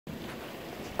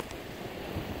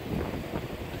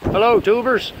Hello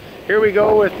tubers, here we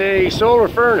go with a solar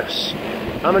furnace.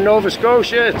 I'm in Nova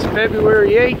Scotia. It's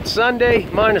February 8th, Sunday,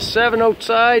 -7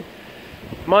 outside,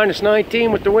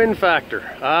 -19 with the wind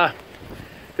factor.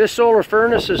 This solar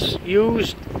furnace is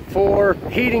used for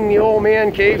heating the old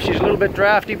man cave. She's a little bit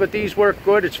drafty, but these work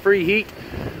good. It's free heat.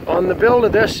 On the build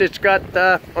of this, it's got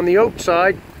on the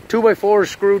outside 2x4s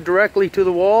screwed directly to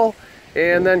the wall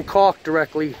and then caulked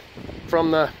directly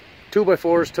from the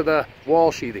 2x4s to the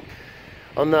wall sheathing.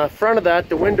 On the front of that,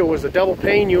 the window was a double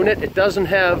pane unit. It doesn't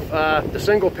have the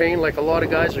single pane like a lot of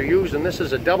guys are using. This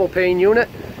is a double pane unit,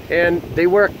 and they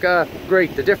work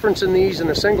great. The difference in these and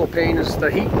the single pane is the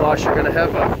heat loss you're going to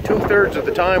have 2/3 of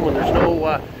the time when there's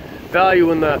no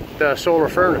value in the solar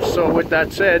furnace. So with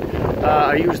that said,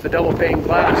 I use the double pane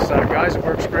glass. Guys, it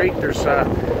works great. There's a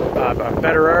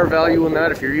better R value in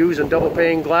that if you're using double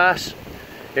pane glass.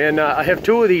 And I have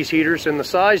 2 of these heaters, and the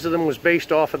size of them was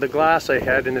based off of the glass I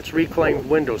had, and it's reclaimed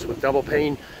windows with double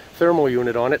pane thermal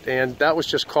unit on it, and that was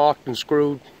just caulked and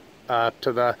screwed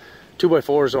to the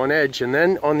 2x4s on edge. And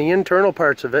then on the internal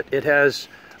parts of it, it has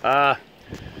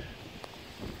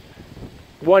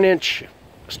 1-inch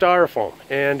styrofoam,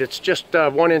 and it's just a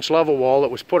 1-inch level wall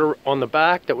that was put on the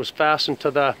back that was fastened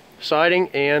to the siding,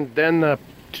 and then the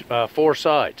 4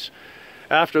 sides.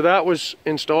 After that was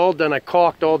installed, then I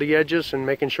caulked all the edges and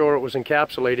making sure it was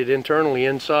encapsulated internally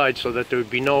inside so that there would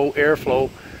be no airflow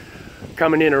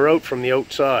coming in or out from the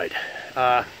outside.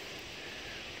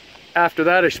 After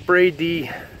that, I sprayed the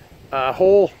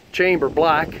whole chamber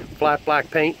black, flat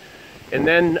black paint, and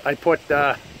then I put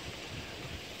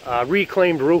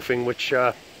reclaimed roofing, which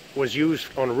was used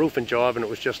on a roofing job, and it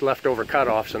was just leftover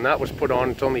cutoffs, and that was put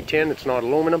on. It's only tin, it's not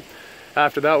aluminum.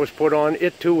 After that was put on,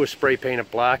 it too was spray painted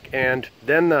black, and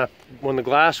then when the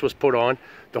glass was put on,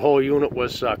 the whole unit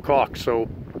was caulked. So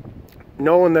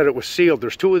knowing that it was sealed,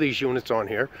 there's 2 of these units on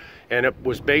here, and it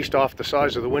was based off the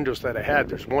size of the windows that I had.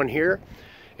 There's one here,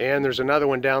 and there's another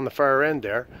one down the far end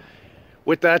there.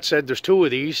 With that said, there's 2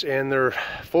 of these, and they're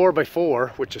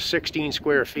 4x4, which is 16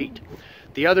 square feet.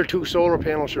 The other 2 solar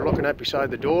panels you're looking at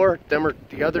beside the door, them are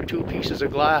the other 2 pieces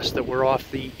of glass that were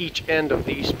off each end of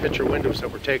these picture windows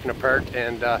that were taken apart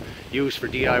and used for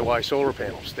DIY solar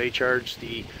panels. They charge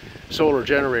the solar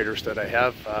generators that I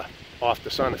have off the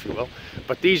sun, if you will.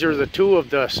 But these are the 2 of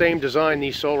the same design,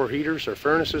 these solar heaters or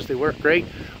furnaces. They work great.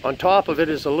 On top of it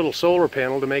is a little solar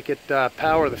panel to make it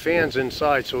power the fans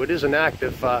inside, so it is an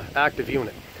active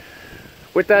unit.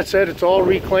 With that said, it's all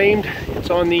reclaimed. It's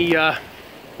on the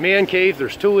man cave.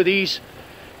 There's 2 of these,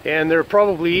 and they're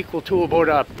probably equal to about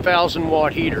a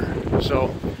 1,000-watt heater.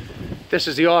 So this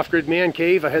is the off-grid man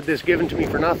cave. I had this given to me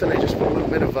for nothing. I just put a little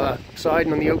bit of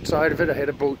siding on the outside of it. I had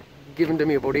it given to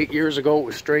me about 8 years ago. It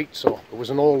was straight, so it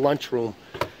was an old lunchroom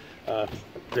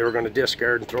they were going to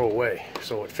discard and throw away.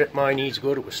 So it fit my needs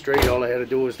good. It was straight. All I had to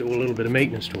do was do a little bit of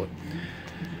maintenance to it.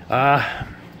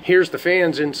 Here's the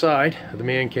fans inside of the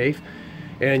man cave,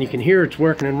 and you can hear it's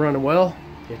working and running well.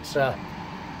 It's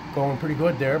going pretty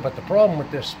good there, but the problem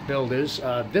with this build is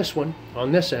this one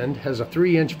on this end has a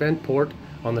 3-inch vent port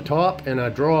on the top and a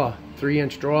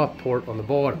 3-inch draw port on the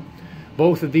bottom.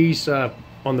 Both of these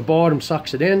on the bottom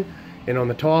sucks it in, and on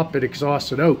the top it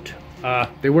exhausts it out.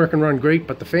 They work and run great,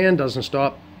 but the fan doesn't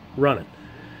stop running.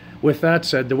 With that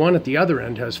said, the one at the other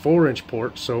end has 4-inch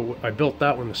ports, so I built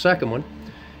that one, the second one,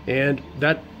 and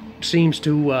that seems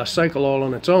to cycle all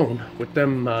on its own. With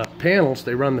them panels,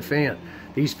 they run the fan.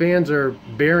 These fans are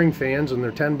bearing fans, and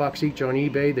they're 10 bucks each on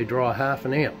eBay. They draw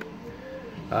 1/2 amp,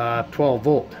 12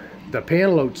 volt. The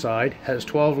panel outside has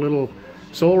 12 little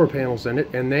solar panels in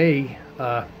it, and they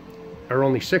are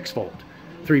only 6 volt,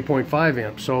 3.5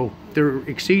 amps. So they're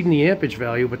exceeding the ampage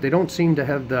value, but they don't seem to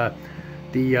have the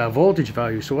voltage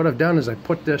value. So what I've done is I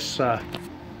put this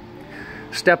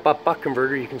step-up buck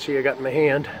converter, you can see I got in my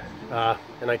hand,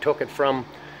 and I took it from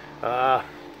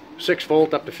 6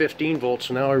 volt up to 15 volts,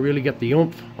 so now I really get the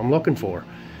oomph I'm looking for.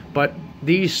 But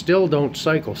these still don't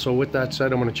cycle, so with that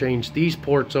said, I'm going to change these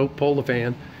ports out, pull the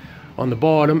fan on the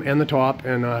bottom and the top,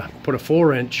 and put a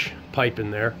 4-inch pipe in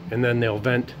there, and then they'll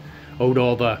vent out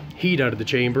all the heat out of the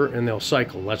chamber, and they'll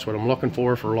cycle. That's what I'm looking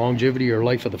for longevity or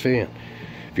life of the fan.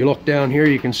 If you look down here,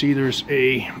 you can see there's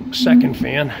a second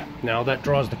fan. Now that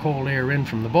draws the cold air in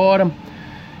from the bottom,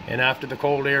 and after the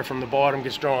cold air from the bottom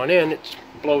gets drawn in, it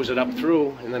blows it up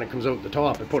through, and then it comes out the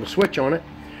top. I put a switch on it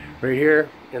right here.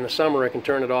 In the summer I can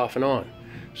turn it off and on.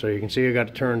 So you can see I got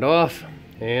it turned off,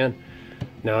 and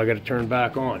now I got it turned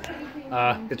back on.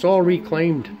 It's all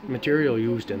reclaimed material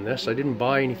used in this. I didn't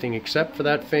buy anything except for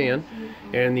that fan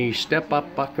and the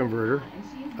step-up buck converter.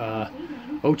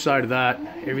 Outside of that,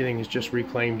 everything is just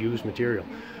reclaimed used material.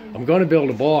 I'm going to build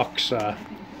a box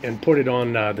and put it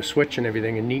on the switch and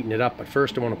everything and neaten it up. But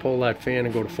first I want to pull that fan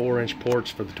and go to 4-inch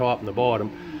ports for the top and the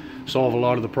bottom. Solve a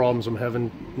lot of the problems I'm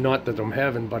having. Not that I'm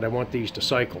having, but I want these to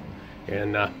cycle.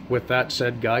 And with that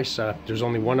said, guys, there's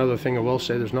only one other thing I will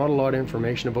say. There's not a lot of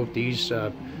information about these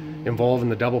involving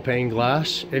the double pane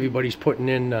glass. Everybody's putting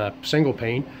in single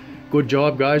pane. Good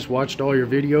job, guys. Watched all your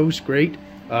videos. Great.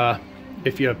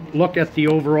 If you look at the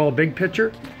overall big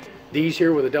picture, these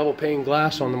here with a double pane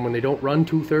glass on them, when they don't run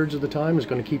 2/3 of the time, is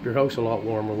going to keep your house a lot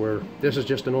warmer, where this is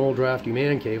just an old drafty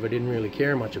man cave. I didn't really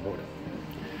care much about it.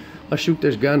 Let's shoot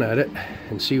this gun at it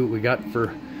and see what we got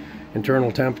for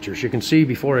internal temperatures. You can see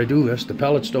before I do this, the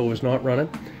pellet stove is not running.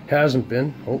 Hasn't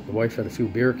been. Oh, the wife had a few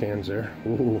beer cans there.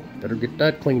 Ooh, better get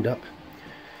that cleaned up.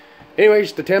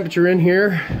 Anyways, the temperature in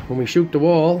here when we shoot the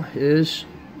wall is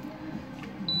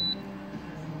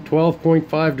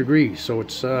 12.5 degrees. So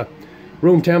it's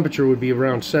room temperature would be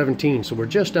around 17. So we're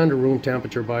just under room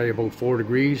temperature by about 4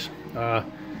 degrees.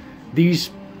 These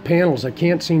panels, I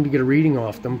can't seem to get a reading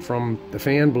off them from the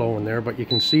fan blowing there, but you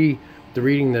can see the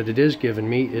reading that it is giving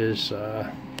me is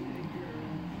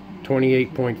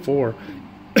 28.4.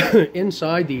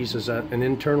 Inside these is an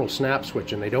internal snap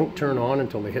switch, and they don't turn on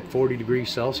until they hit 40 degrees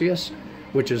Celsius,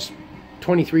 which is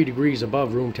 23 degrees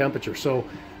above room temperature. So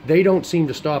they don't seem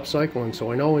to stop cycling.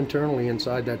 So I know internally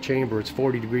inside that chamber it's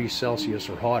 40 degrees Celsius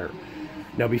or hotter.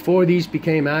 Now before these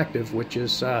became active, which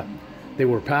is they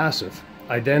were passive,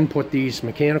 I then put these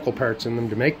mechanical parts in them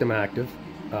to make them active,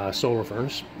 solar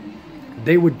furnace.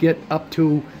 They would get up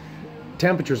to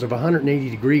temperatures of 180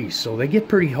 degrees, so they get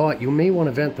pretty hot. You may want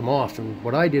to vent them off, and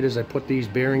what I did is I put these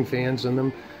bearing fans in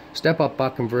them, step-up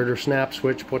buck converter, snap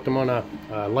switch, put them on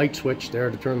a light switch there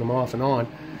to turn them off and on,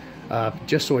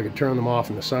 just so I could turn them off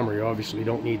in the summer. You obviously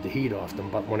don't need the heat off them,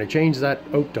 but when I change that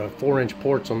out to 4-inch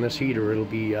ports on this heater, it'll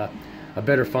be a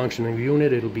better functioning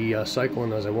unit. It'll be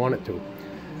cycling as I want it to.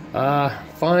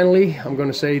 Finally, I'm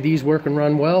going to say these work and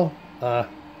run well.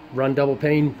 Run double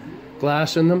pane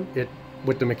glass in them.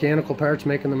 With the mechanical parts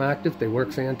making them active, they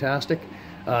work fantastic.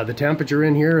 The temperature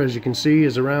in here, as you can see,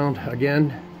 is around,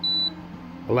 again,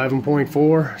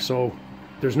 11.4. So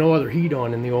there's no other heat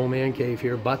on in the old man cave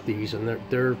here but these, and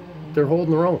they're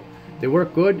holding their own. They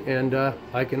work good, and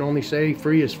I can only say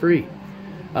free is free.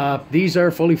 These are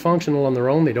fully functional on their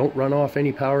own. They don't run off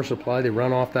any power supply. They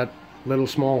run off that little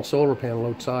small solar panel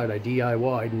outside I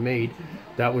DIY'd and made.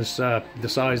 That was the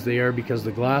size they are because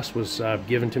the glass was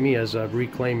given to me as a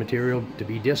reclaimed material to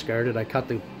be discarded. I cut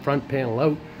the front panel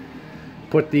out,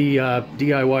 put the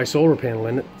DIY solar panel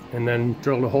in it, and then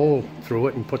drilled a hole through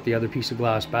it and put the other piece of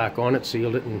glass back on it,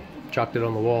 sealed it, and chucked it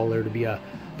on the wall there to be a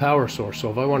power source. So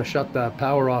if I want to shut the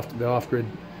power off to the off-grid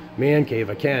man cave,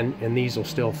 I can, and these will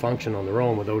still function on their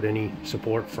own without any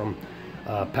support from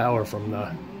power from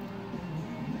the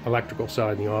electrical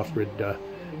side in the off-grid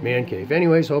man cave.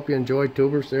 Anyways, hope you enjoyed,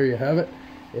 tubers. There you have it.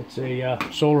 It's a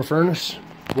solar furnace.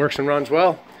 Works and runs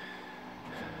well.